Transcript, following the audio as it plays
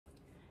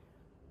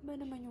Ba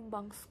naman yung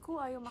bangs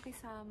ko? Ayaw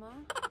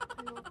makisama?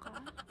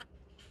 Kaloka?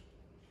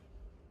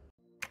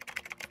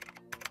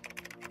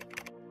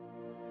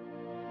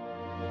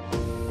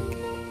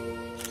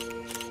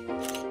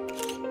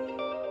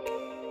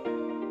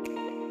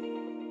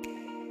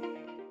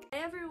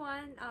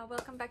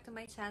 Welcome back to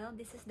my channel.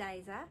 This is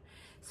Dyza.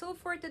 So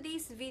for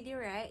today's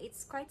video, right,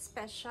 it's quite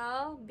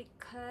special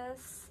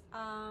because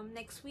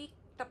next week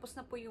tapos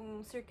na po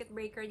yung circuit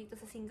breaker dito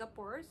sa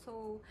Singapore.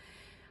 So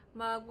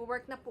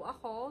mag-work na po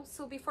ako.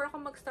 So before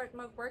ako mag-start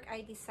mag-work,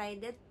 I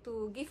decided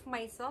to give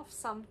myself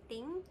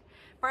something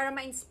para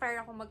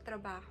ma-inspire ako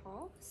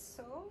magtrabaho.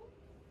 So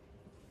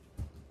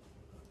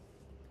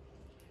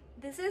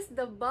this is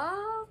the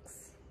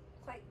box.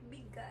 Quite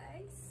big,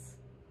 guys.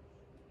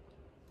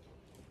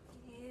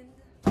 And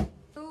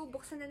so,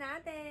 buksan na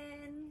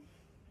natin.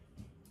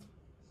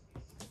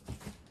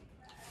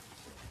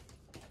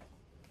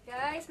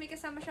 Guys, may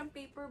kasama siyang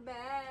paper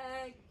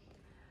bag.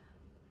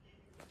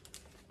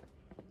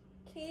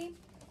 Okay.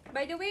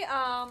 By the way,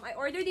 I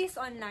ordered this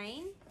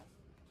online.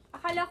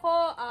 Akala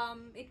ko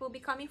it will be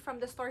coming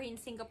from the store in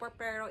Singapore,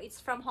 pero it's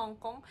from Hong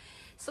Kong.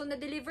 So,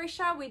 na-deliver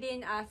siya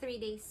within 3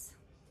 days.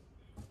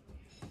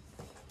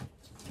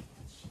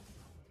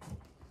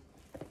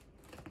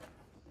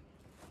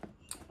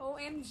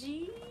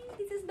 OMG!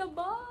 This is the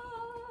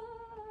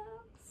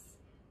box!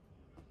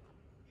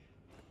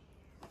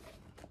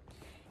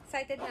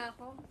 Excited na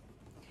ako.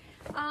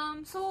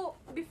 So,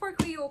 before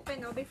ko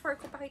i-open,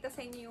 before ko pakita sa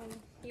inyo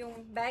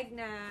yung bag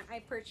na I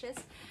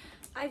purchased,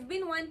 I've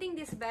been wanting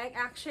this bag,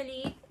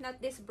 actually,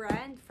 not this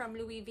brand, from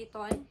Louis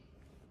Vuitton.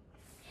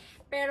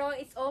 Pero,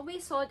 it's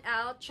always sold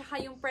out,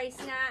 tsaka yung price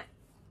na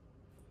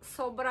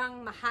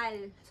sobrang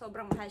mahal.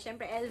 Sobrang mahal.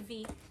 Siyempre,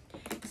 LV.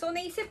 So,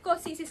 naisip ko,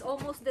 since it's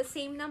almost the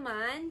same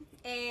naman,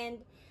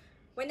 and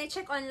when I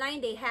check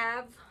online, they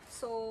have.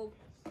 So,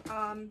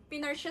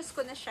 pinurchase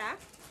ko na siya.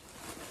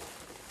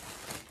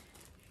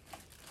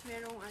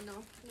 Merong ano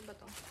ba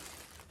to?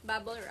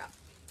 Bubble wrap.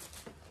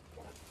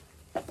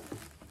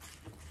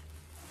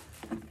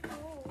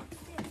 Oh, what's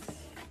this?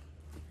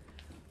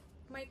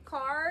 My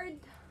card.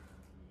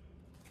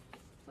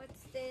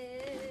 What's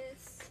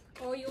this?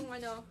 Oh, yung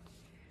ano,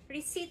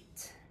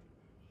 receipt.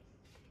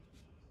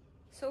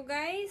 So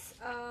guys,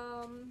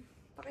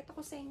 pakita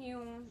ko sa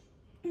inyo yung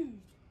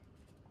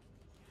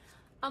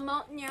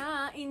amount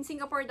niya in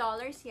Singapore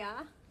dollars,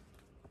 yeah.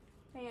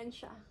 Ayan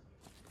siya.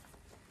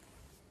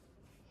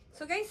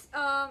 So guys,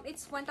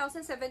 it's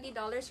 $1,070,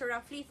 so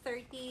roughly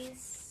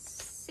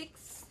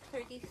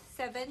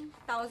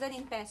 37,000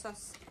 in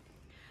pesos.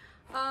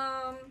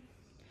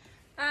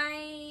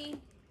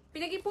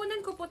 Pinag-ipunan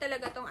ko po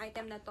talaga tong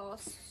item na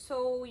to.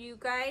 So you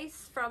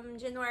guys,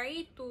 from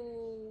January to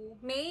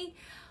May,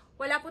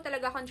 wala po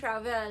talaga akong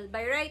travel.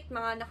 By right,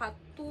 mga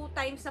 2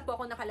 times na po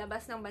ako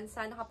nakalabas ng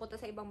bansa, nakapunta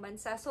sa ibang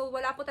bansa. So,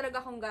 wala po talaga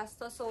akong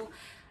gasto. So,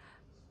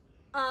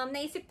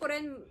 naisip ko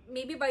rin,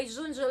 maybe by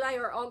June, July,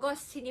 or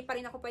August, hindi pa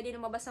rin ako pwede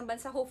lumabas ng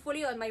bansa.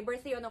 Hopefully, on my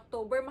birthday on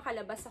October,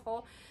 makalabas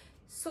ako.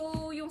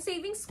 So, yung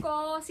savings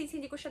ko, since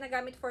hindi ko siya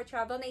nagamit for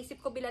travel,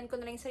 naisip ko bilan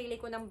ko na lang yung sarili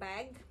ko ng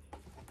bag.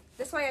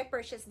 That's why I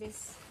purchased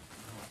this.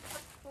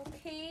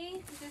 Okay,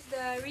 this is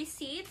the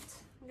receipt.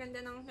 Ang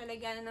ganda ng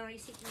lalagyanan ng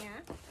receipt niya.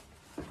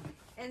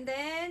 And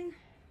then,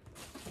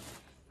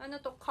 ano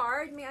to,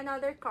 card? May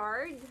another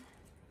card.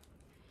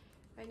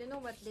 I don't know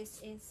what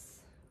this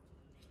is.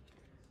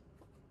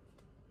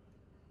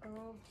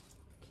 Oh,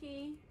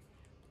 okay.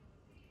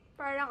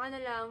 Parang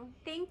ano lang,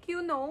 thank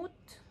you note.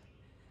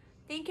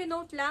 Thank you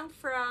note lang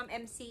from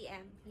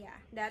MCM. Yeah,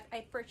 that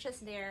I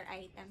purchased their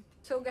item.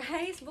 So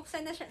guys,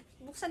 buksan na siya.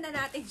 Buksan na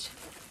natin siya.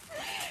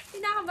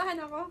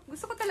 Pinakabahan ako.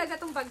 Gusto ko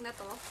talaga tong bag na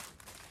to.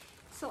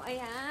 So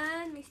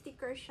ayan, may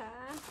sticker siya.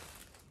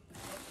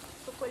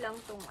 Gusto ko lang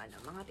itong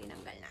mga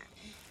tinanggal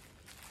natin.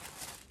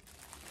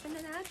 Saan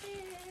na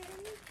natin?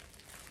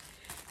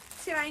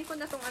 Sirain ko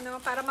na itong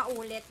para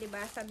maulit, diba?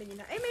 Sabi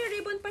nila. Ay, may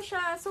ribbon pa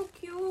siya. So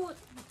cute.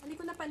 Hindi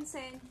ko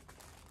napansin.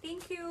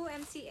 Thank you,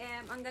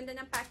 MCM. Ang ganda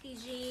ng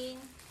packaging.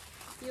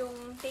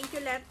 Yung thank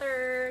you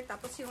letter.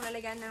 Tapos yung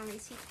lalagyan ng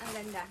receipt.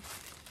 Ang ganda.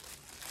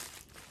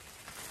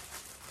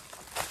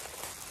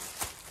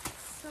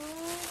 So,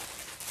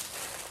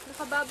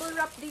 naka-bubble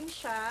wrap din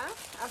siya.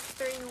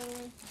 After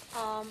yung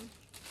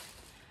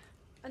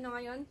ano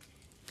ngayon?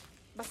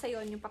 Basta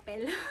yun, yung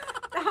papel.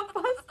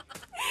 Tapos,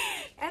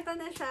 eto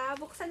na siya.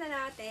 Buksan na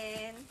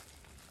natin.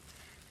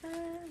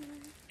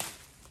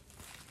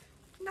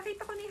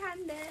 Nakita ko ni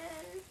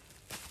handle.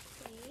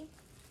 Okay.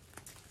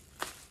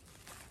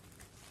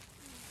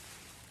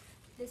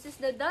 This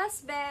is the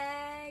dust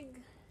bag.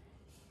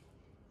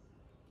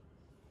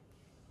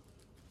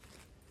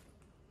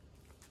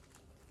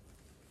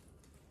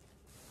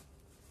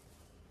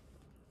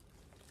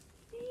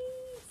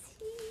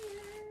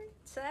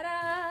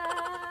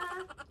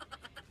 Ta-da!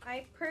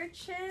 I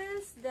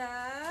purchased the...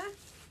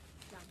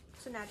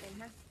 Gusto natin,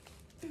 ha?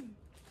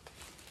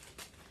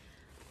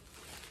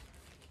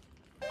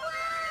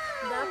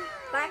 The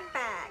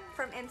backpack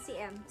from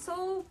MCM.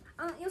 So,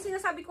 yung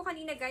sinasabi ko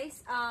kanina,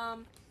 guys,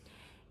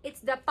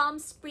 It's the Palm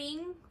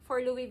Spring for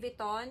Louis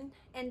Vuitton.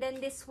 And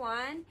then this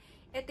one,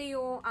 ito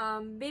yung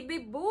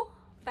Baby Boo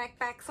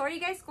backpack.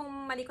 Sorry guys kung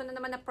mali ko na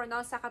naman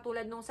na-pronounce sa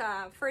katulad nung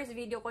sa first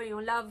video ko,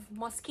 yung Love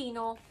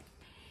Moschino.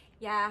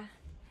 Yeah.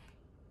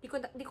 Di ko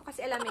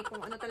kasi alam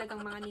kung ano talagang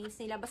mga names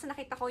nila. Basta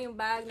nakita ko yung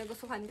bag,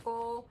 nagustuhan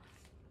ko,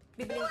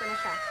 bibilin ko na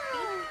siya.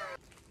 Okay?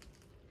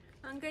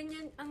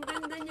 Ang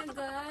ganda niya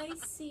guys.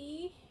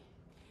 See?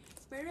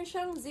 Meron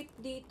siyang zip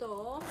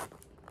dito.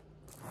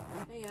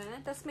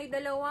 Ayan. Tapos may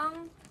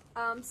dalawang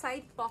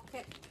side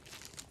pocket.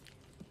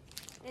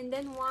 And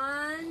then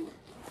one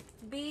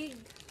big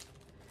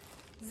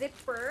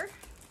zipper.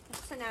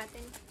 Buksan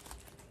natin.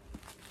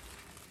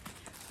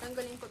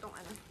 Tanggalin ko tong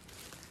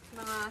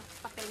mga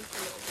papel sa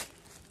loob.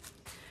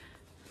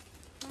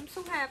 I'm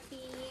so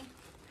happy.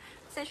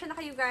 Pasensya na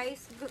kayo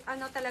guys.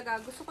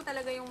 Gusto ko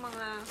talaga yung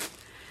mga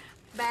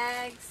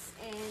bags,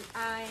 and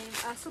I'm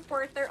a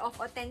supporter of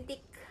authentic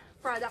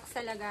products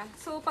talaga.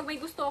 So, pag may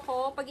gusto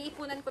ko,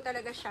 pag-iipunan ko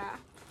talaga siya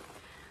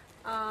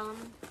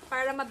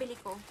para mabili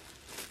ko.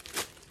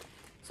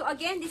 So,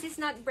 again, this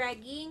is not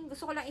bragging.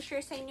 Gusto ko lang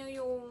i-share sa inyo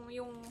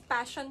yung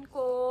passion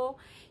ko,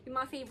 yung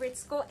mga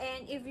favorites ko,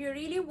 and if you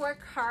really work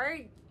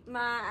hard,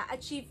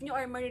 ma-achieve nyo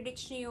or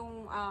ma-reach nyo yung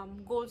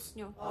goals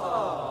nyo.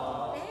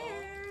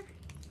 There!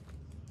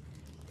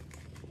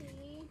 Okay.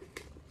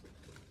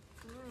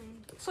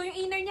 So, yung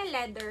inner niya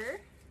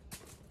leather.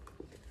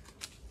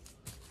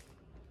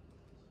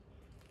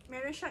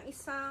 Meron siyang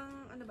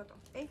isang, ano ba to?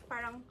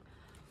 Parang,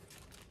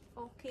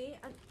 okay.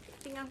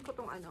 Tingnan ko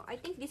tong I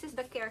think this is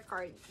the care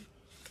card.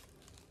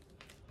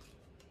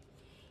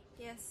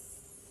 Yes.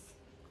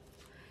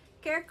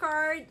 Care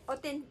card,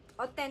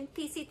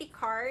 authenticity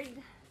card.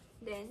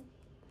 Then,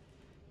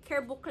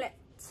 care booklet.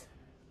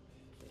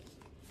 Okay.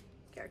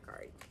 Care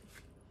card.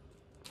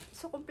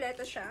 So,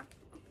 kompleto siya.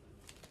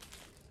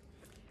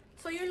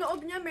 So, yung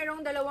loob niya,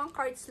 merong dalawang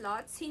card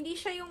slots. Hindi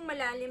siya yung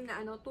malalim na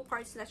 2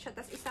 card slots siya,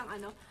 tas isang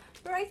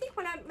Pero I think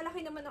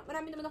marami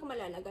naman ako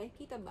malalagay.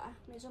 Kita ba?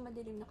 Medyo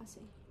madilim na kasi.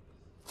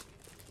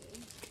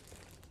 Okay.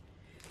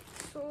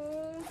 So,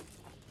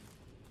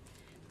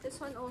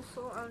 this one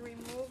also, I'll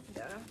remove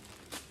the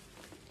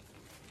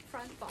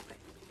front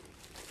pocket.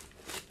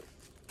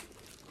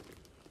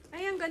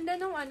 Ay, ang ganda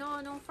nung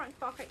nung front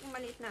pocket, yung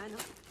maliit na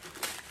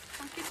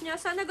Ang cute niya.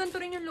 Sana ganito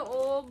rin yung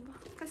loob.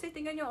 Kasi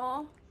tingnan nyo,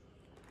 oh.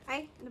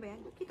 Ay, ano ba yan?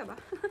 Kita ba?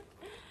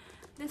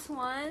 This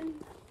one.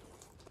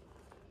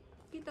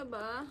 Kita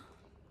ba?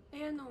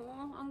 Ayan,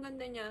 oh. Ang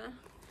ganda niya.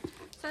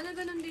 Sana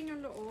ganun din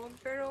yung loob.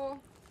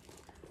 Pero,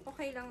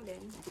 okay lang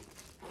din.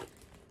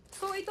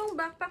 So, itong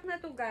backpack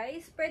na to,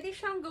 guys, pwede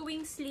siyang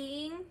gawing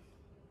sling.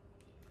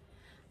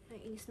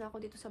 Naiinis na ako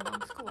dito sa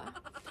bangs ko, ah.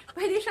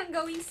 Pwede siyang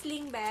gawing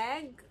sling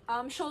bag,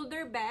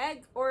 shoulder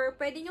bag, or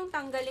pwede nyong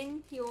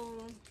tanggalin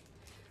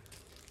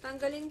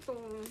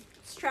tong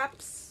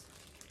straps.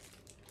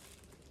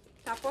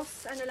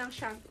 Tapos, lang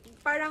siya,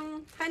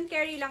 parang hand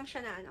carry lang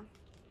siya na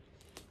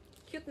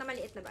cute na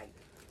maliit na bag.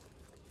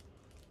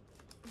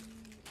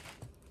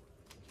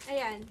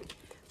 Ayan.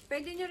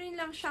 Pwede nyo rin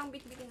lang siyang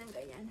bitbitin ng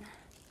ganyan.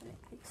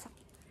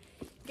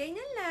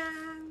 Ganyan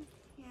lang.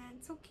 Ayan,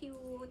 so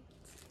cute.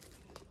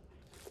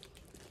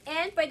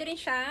 And, pwede rin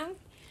siyang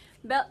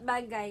belt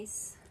bag,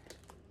 guys.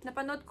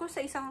 Napanood ko sa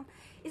isa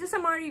sa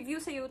mga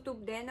review sa YouTube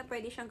din na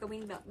pwede siyang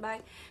gawing belt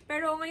bag.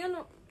 Pero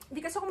ngayon,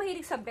 hindi kasi ako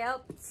mahilig sa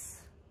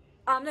belts.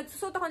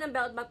 Nagsusot ako ng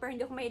belt bag pero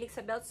hindi ako mahilig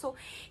sa belt. So,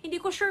 hindi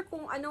ko sure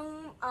kung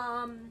anong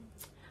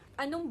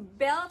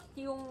belt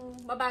yung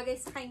babagay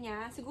sa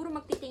kanya. Siguro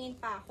magtitingin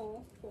pa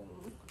ako kung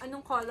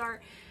anong color.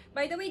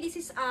 By the way, this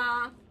is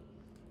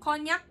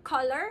cognac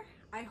color.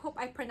 I hope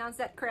I pronounced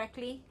that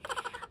correctly.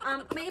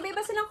 May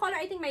iba-iba silang color.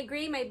 I think may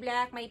gray, may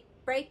black, may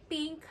bright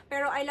pink.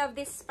 Pero I love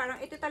this. Parang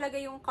ito talaga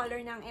yung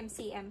color ng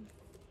MCM.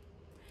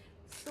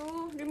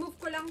 So, remove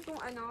ko lang tong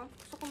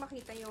Gusto ko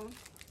makita yung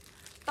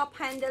top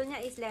handle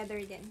niya is leather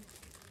din.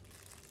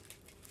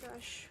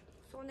 Gosh.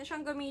 So, na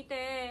siyang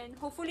gamitin.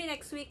 Hopefully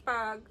next week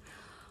pag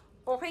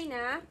okay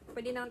na,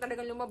 pwede na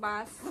talagang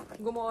lumabas.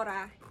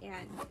 Gumora.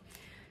 Yan.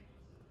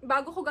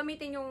 Bago ko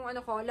gamitin yung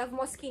Love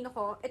Moschino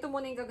ko, ito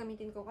muna yung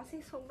gagamitin ko.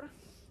 Kasi sobrang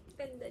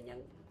ganda niya.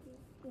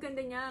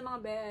 Ganda niya,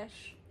 mga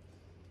besh.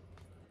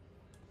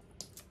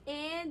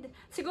 And,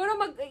 siguro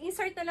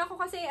mag-insert na lang ako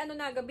kasi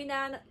gabi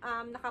na,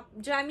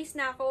 naka-jammies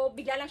na ako.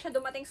 Bigla lang siya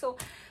dumating. So,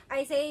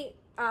 I say,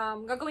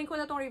 gagawin ko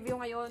na tong review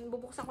ngayon.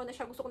 Bubuksan ko na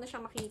siya. Gusto ko na siya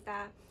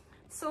makita.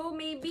 So,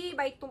 maybe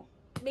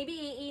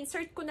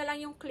i-insert ko na lang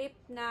yung clip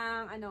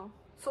ng,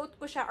 suot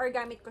ko siya or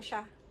gamit ko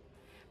siya.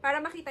 Para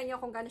makita nyo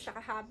kung gaano siya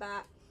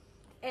kahaba.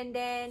 And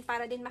then,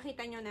 para din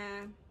makita nyo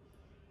na,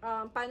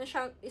 paano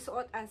siya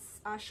isuot as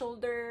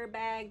shoulder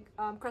bag,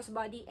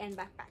 crossbody, and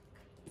backpack.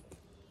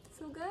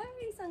 So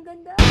guys, ang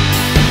ganda!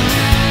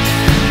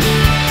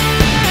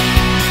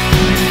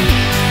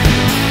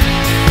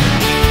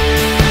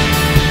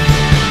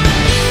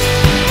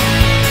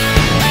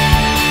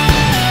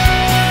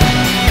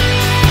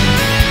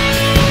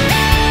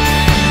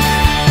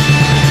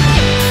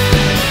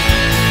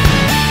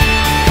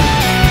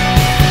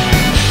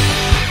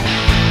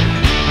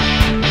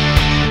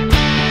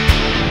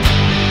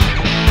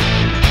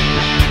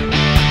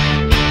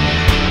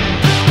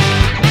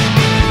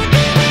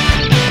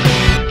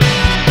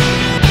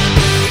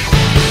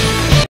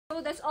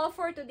 all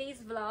for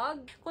today's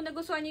vlog. Kung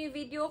nagustuhan niyo yung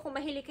video, kung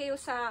mahilig kayo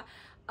sa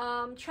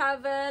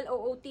travel,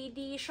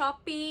 OOTD,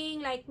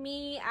 shopping, like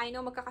me, I know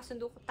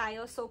magkakasundo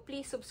tayo. So,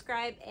 please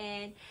subscribe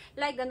and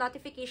like the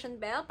notification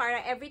bell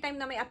para every time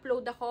na may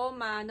upload ako,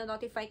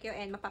 ma-notify kayo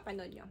and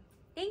mapapanood nyo.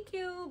 Thank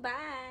you!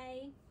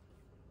 Bye!